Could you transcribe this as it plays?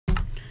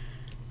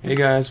Hey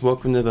guys,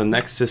 welcome to the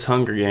Nexus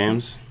Hunger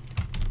Games.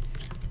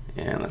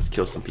 And let's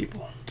kill some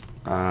people.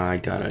 I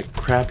got a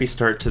crappy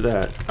start to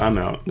that. I'm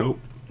out. Nope.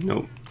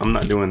 I'm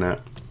not doing that.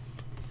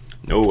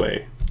 No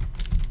way.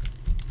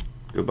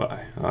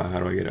 Goodbye. How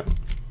do I get out?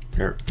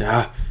 Here.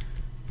 Ah!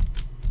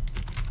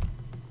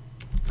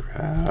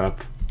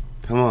 Crap.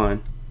 Come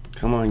on,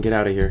 get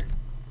out of here.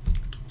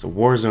 It's a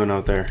war zone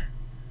out there.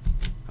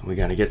 And we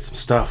gotta get some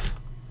stuff.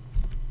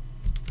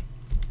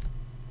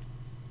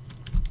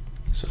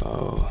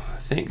 So, I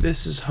think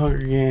this is Hunger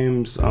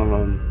Games,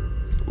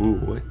 ooh,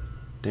 what?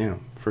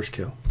 Damn, first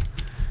kill.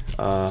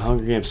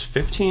 Hunger Games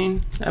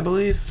 15, I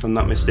believe, if I'm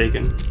not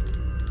mistaken.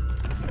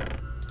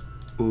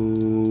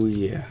 Ooh,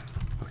 yeah.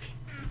 Okay.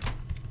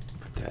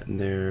 Put that in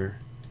there.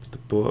 Put the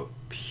bow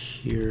up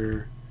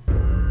here.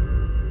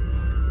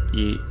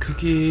 Eat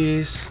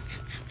cookies.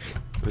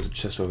 There's a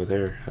chest over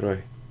there. How do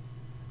I?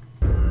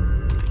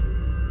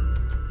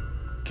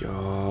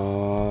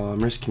 Go.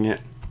 I'm risking it.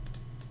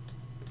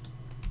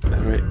 How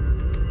do I?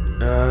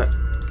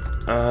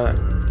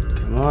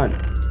 Come on.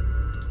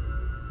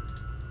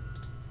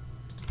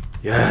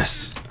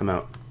 Yes, I'm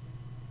out.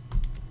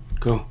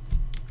 Go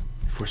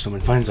before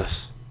someone finds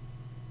us.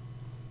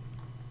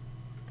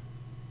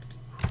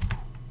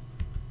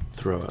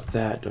 Throw out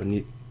that. Don't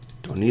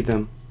need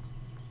them.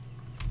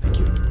 Thank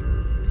you.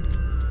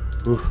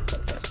 Ooh.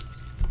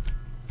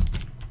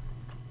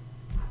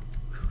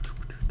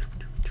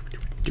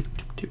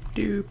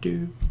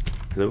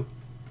 Hello?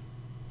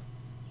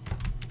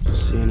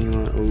 See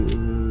anyone?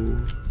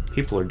 Ooh.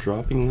 People are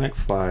dropping like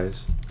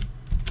flies.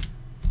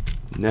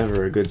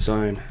 Never a good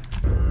sign.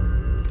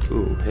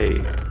 Ooh,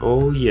 hey.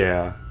 Oh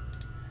yeah.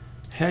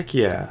 Heck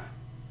yeah.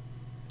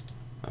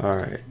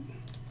 Alright.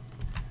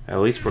 At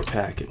least we're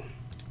packing.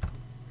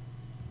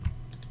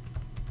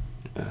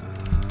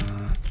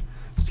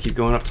 Let's keep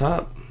going up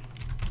top.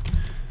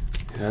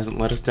 It hasn't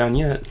let us down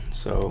yet,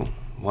 so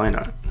why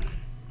not?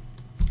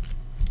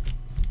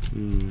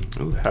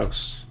 Ooh,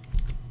 house.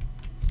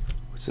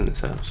 What's in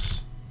this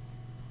house?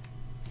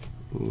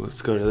 Ooh,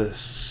 let's go to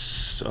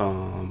this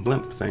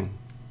blimp thing.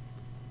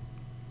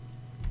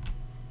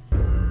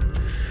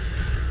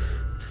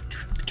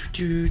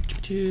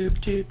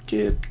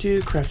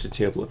 Crafted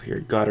table up here.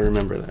 Gotta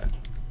remember that.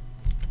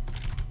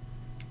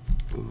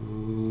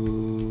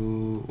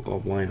 Ooh, oh,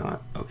 why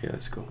not? Okay,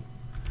 let's go.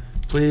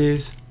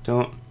 Please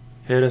don't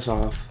hit us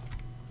off.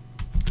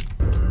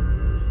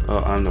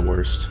 Oh, I'm the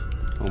worst.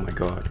 Oh my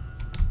god.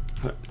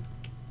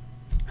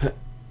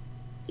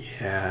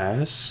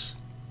 Yes.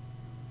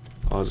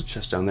 Oh, there's a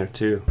chest down there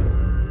too.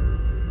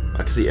 I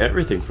can see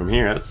everything from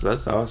here.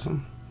 That's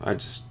awesome. I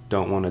just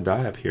don't want to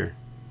die up here.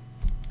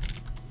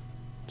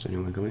 Is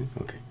anyone coming?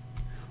 Okay.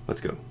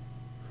 Let's go.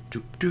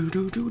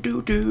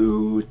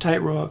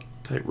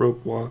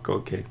 Tightrope walk.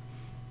 Okay.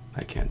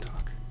 I can't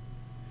talk.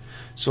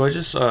 So I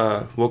just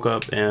woke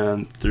up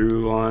and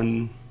threw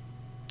on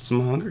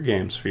some Hunger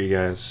Games for you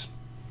guys.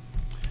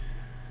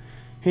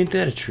 Ain't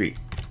that a treat?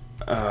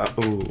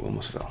 Oh,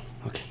 almost fell.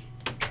 Okay.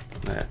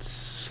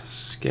 Let's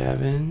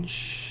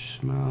scavenge.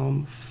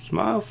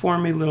 Smile for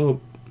me, little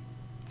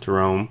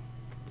Jerome.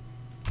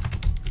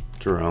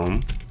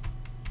 Jerome.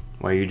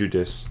 Why you do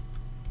this?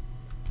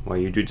 Why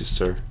you do this,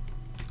 sir?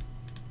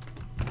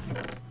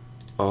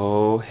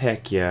 Oh,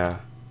 heck yeah.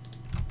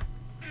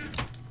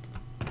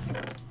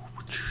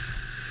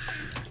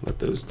 Let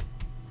those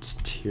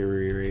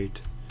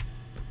deteriorate.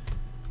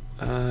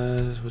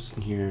 What's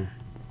in here?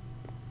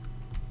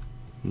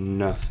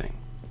 Nothing.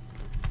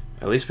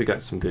 At least we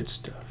got some good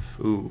stuff.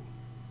 Ooh.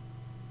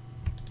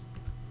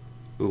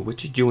 Ooh,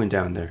 what you doing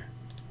down there?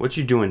 What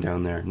you doing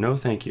down there? No,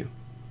 thank you.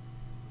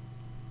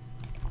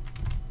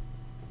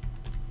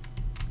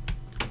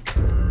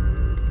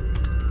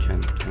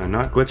 Can I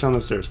not glitch on the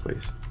stairs,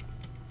 please?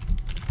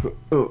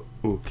 Oh,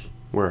 okay.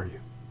 Where are you?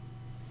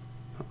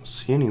 I don't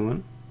see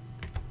anyone.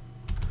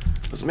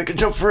 Let's make a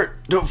jump for it.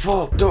 Don't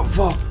fall. Don't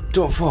fall.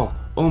 Don't fall.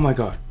 Oh my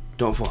god.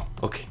 Don't fall.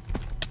 Okay.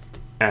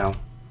 Ow.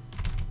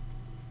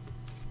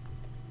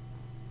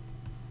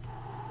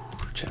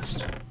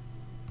 Chest.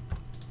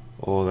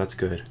 Oh, that's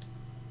good.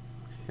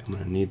 Okay, I'm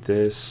gonna need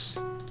this.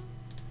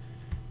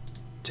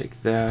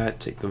 Take that.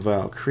 Take the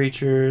vile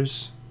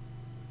creatures.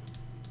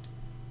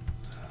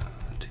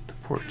 Take the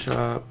pork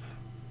chop.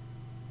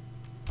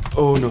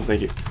 Oh, no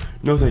thank you.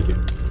 No thank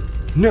you.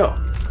 No.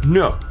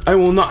 No. I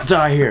will not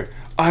die here.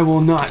 I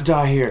will not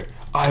die here.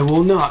 I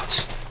will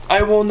not.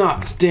 I will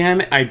not.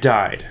 Damn it. I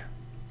died.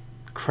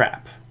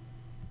 Crap.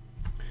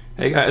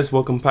 Hey guys,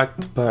 welcome back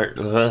to part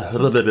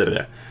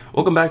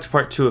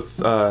 2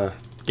 of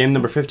game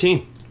number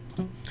 15.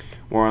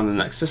 We're on the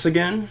Nexus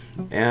again,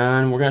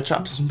 and we're gonna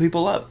chop some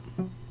people up.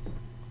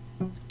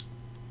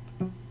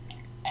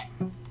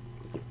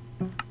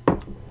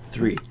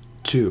 Three,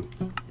 two,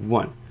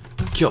 one,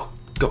 kill,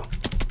 go.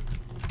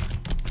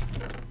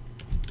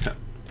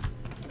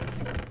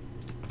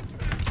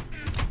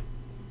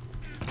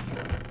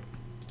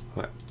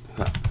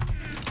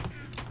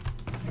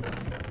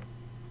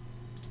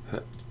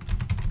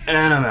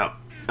 And I'm out.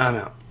 I'm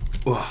out.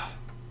 Whoa.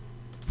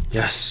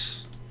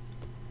 Yes.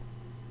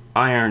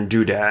 iron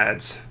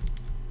doodads.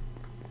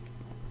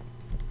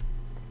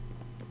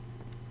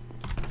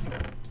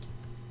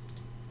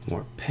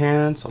 More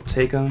pants, I'll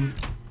take them.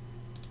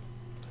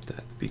 Put that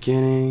at the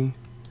beginning.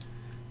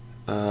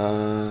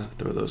 Throw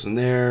those in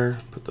there,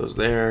 put those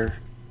there.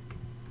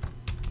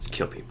 Let's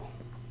kill people.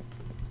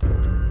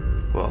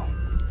 Well,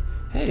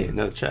 hey,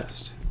 another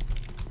chest.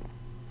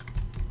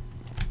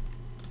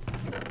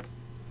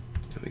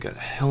 And we got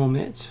a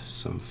helmet,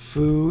 some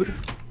food.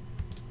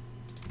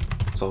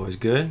 It's always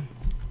good.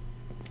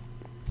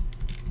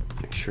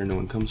 Make sure no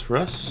one comes for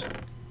us.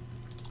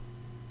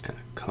 And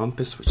a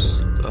compass, which is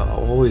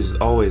always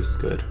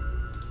good.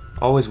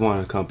 Always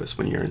want a compass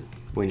when you're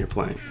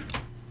playing.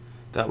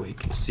 That way you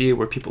can see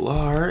where people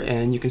are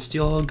and you can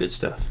steal all the good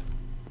stuff.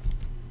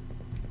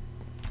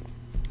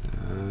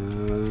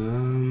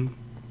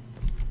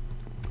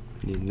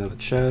 Need another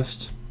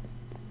chest.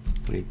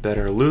 We need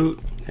better loot.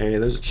 Hey,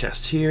 there's a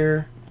chest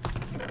here.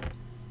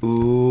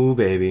 Ooh,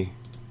 baby.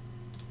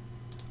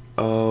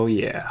 Oh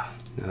yeah.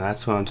 Now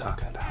that's what I'm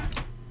talking about.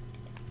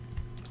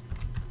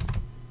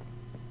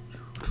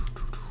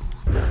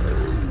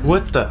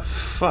 What the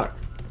fuck?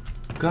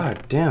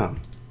 God damn.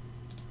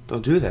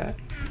 Don't do that.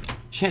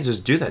 You can't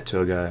just do that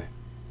to a guy.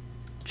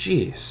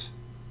 Jeez.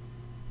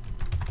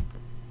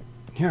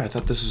 Here, I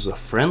thought this was a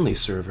friendly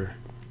server.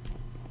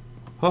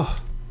 Oh.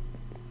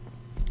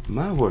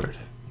 My word.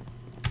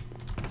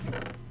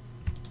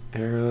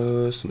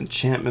 Arrows, some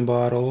enchantment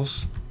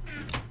bottles.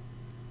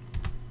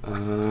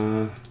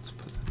 Let's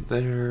put that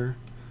there.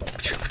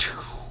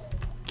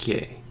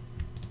 Okay.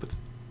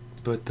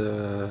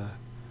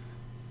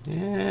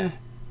 Yeah.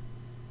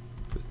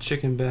 Put the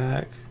chicken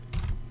back.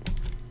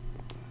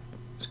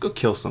 Let's go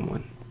kill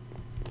someone.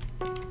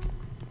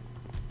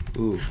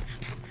 Ooh.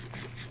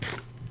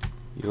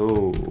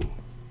 Yo.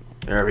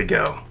 There we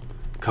go.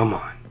 Come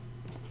on.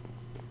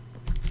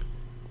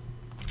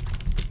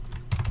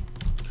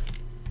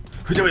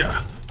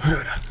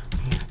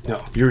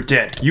 No, you're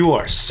dead. You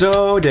are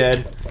so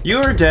dead. You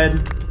are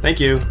dead. Thank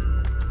you.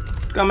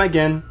 Come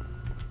again.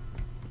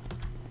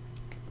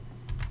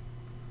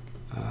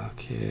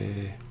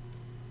 Okay.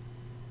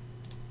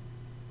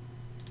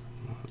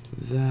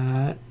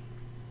 That.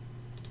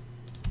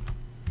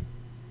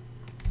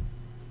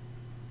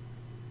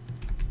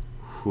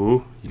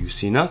 Whew, you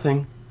see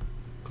nothing.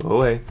 Go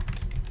away.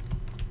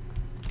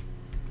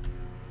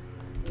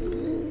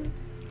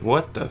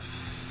 What the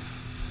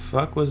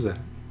fuck was that?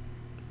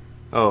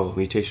 Oh,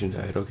 mutation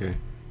died, okay.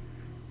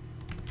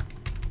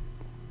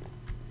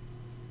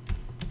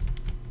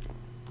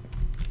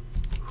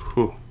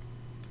 Whew.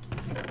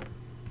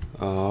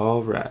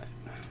 Alright.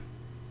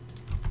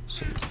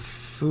 Some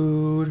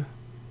food.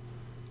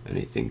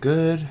 Anything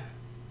good?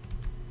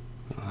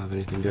 I don't have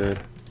anything good.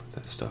 Put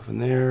that stuff in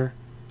there.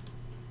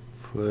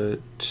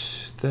 Put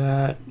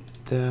that.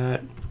 Put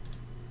that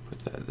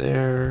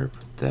there.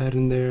 Put that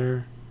in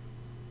there.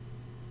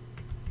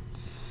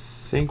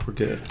 Think we're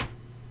good.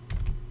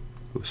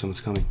 Ooh,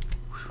 someone's coming.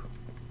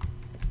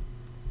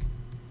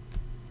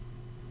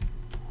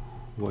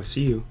 Oh, I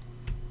see you.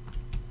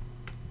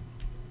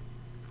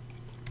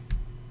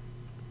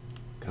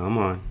 Come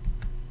on.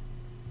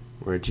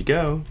 Where'd you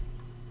go?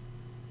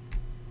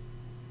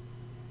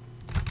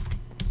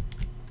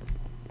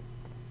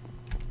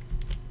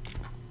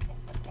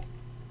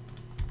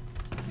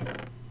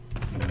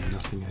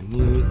 Nothing I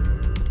need.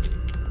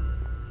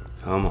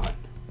 Come on.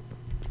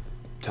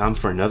 Time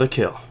for another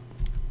kill.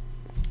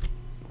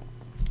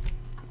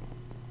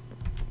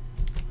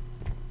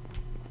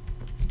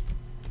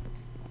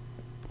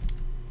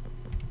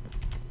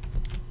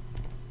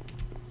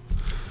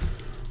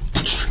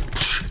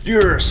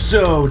 You're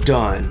so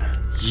done.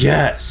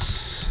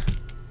 Yes.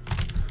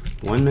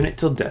 1 minute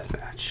till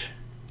deathmatch.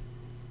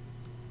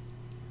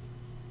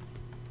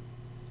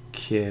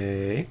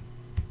 Okay. Is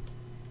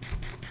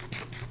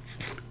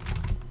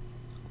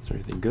there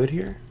anything good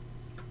here?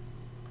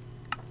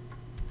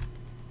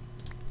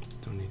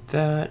 Don't need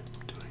that.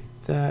 Don't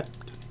need that.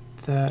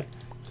 Don't need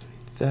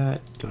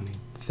that. Don't need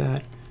that. Don't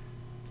need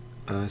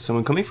that.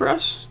 Someone coming for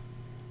us?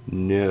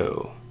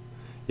 No.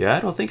 Yeah,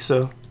 I don't think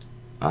so.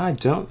 I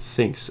don't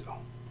think so.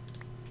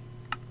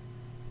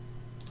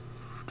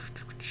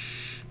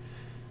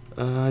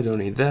 I don't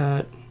need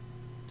that.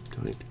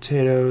 Don't need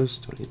potatoes.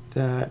 Don't need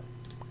that.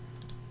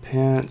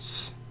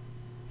 Pants.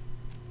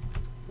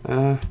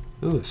 Ooh,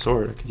 a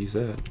sword. I could use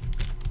that.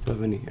 Do I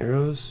have any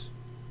arrows?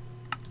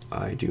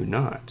 I do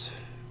not.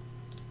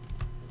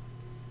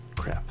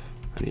 Crap.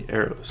 I need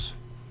arrows.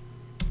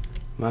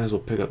 Might as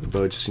well pick up the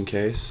bow just in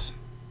case.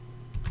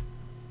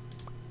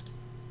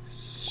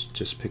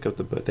 Just pick up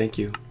the bow. Thank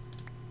you.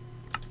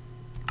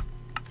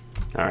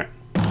 Alright.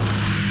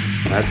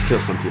 Let's kill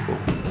some people.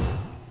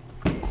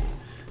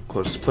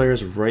 Closest player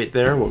is right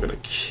there. We're gonna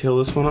kill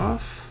this one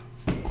off.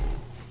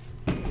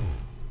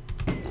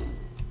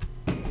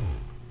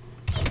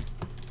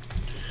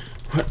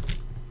 What?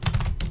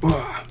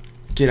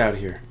 Get out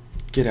of here.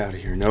 Get out of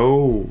here.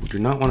 No, do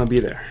not want to be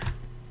there.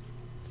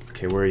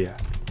 Okay, where are you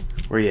at?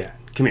 Where are you at?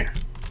 Come here.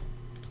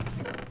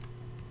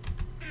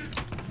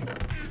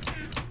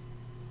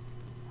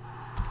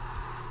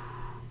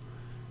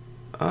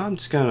 I'm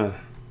just gonna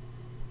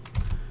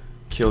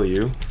kill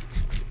you.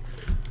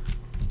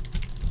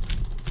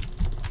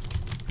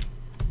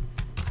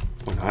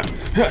 Or not.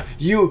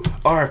 You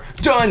are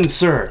done,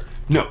 sir!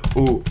 No.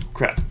 Ooh,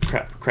 crap.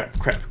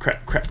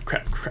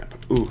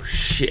 Ooh,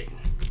 shit.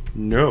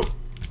 No.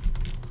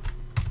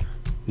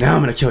 Now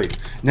I'm gonna kill you.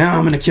 Now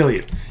I'm gonna kill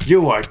you.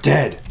 You are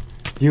dead.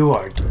 You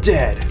are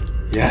dead.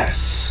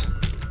 Yes.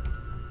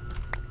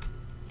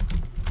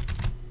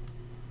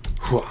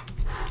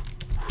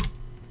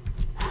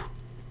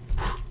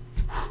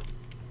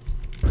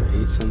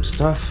 Gotta eat some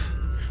stuff.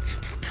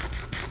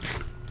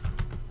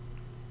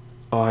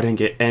 Oh, I didn't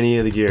get any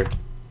of the gear.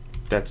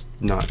 That's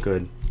not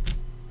good.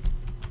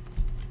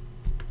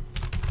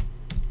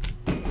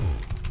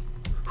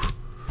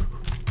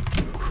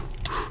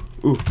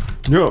 Ooh,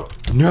 no,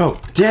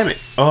 damn it.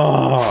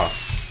 Oh.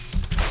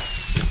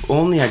 If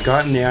only I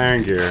got in the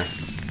iron gear.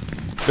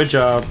 Good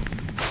job.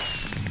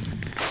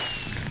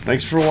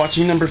 Thanks for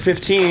watching number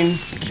 15.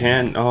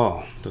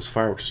 Oh, those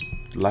fireworks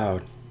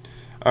loud.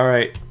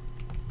 Alright.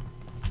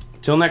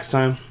 Till next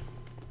time.